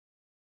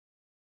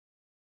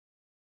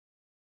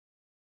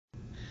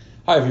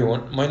Hi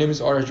everyone, my name is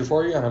Arash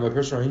Jafary and I'm a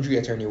personal injury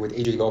attorney with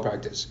AJ Law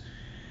Practice.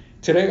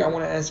 Today I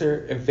want to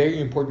answer a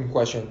very important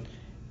question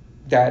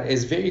that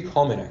is very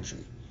common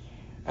actually.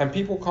 And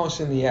people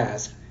constantly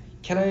ask,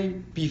 can I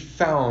be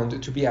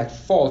found to be at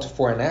fault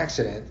for an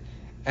accident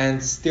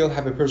and still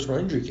have a personal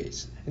injury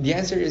case? And the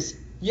answer is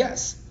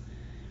yes.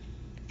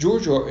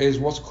 Georgia is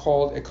what's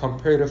called a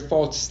comparative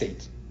fault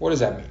state. What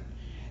does that mean?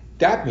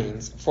 That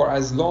means for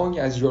as long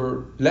as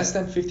you're less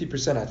than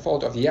 50% at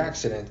fault of the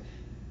accident,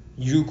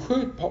 you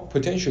could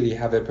potentially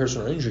have a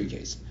personal injury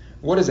case.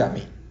 What does that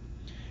mean?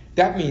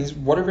 That means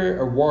whatever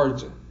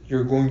awards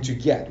you're going to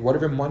get,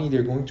 whatever money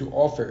they're going to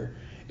offer,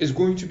 is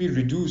going to be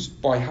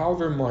reduced by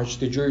however much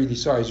the jury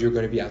decides you're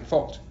going to be at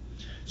fault.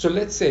 So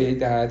let's say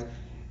that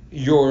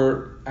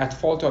you're at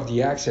fault of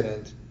the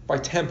accident by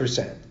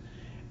 10%,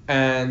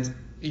 and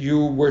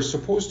you were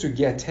supposed to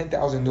get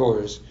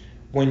 $10,000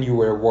 when you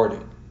were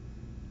awarded.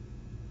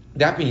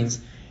 That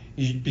means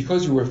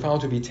because you were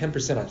found to be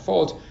 10% at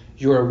fault,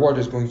 your award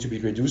is going to be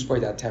reduced by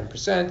that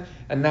 10%,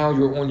 and now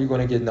you're only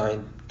going to get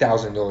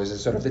 $9,000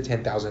 instead of the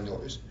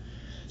 $10,000.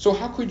 So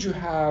how could you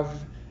have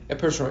a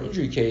personal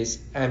injury case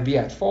and be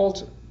at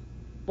fault?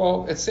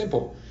 Well, it's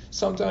simple.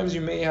 Sometimes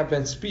you may have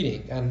been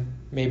speeding and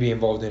may be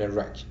involved in a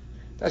wreck.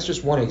 That's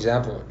just one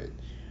example of it,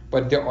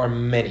 but there are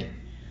many.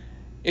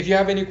 If you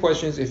have any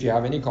questions, if you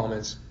have any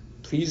comments,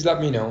 please let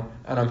me know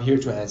and I'm here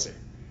to answer.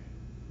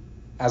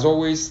 As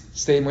always,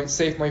 stay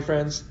safe, my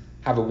friends.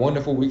 Have a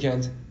wonderful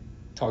weekend.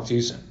 Talk to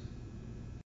you soon.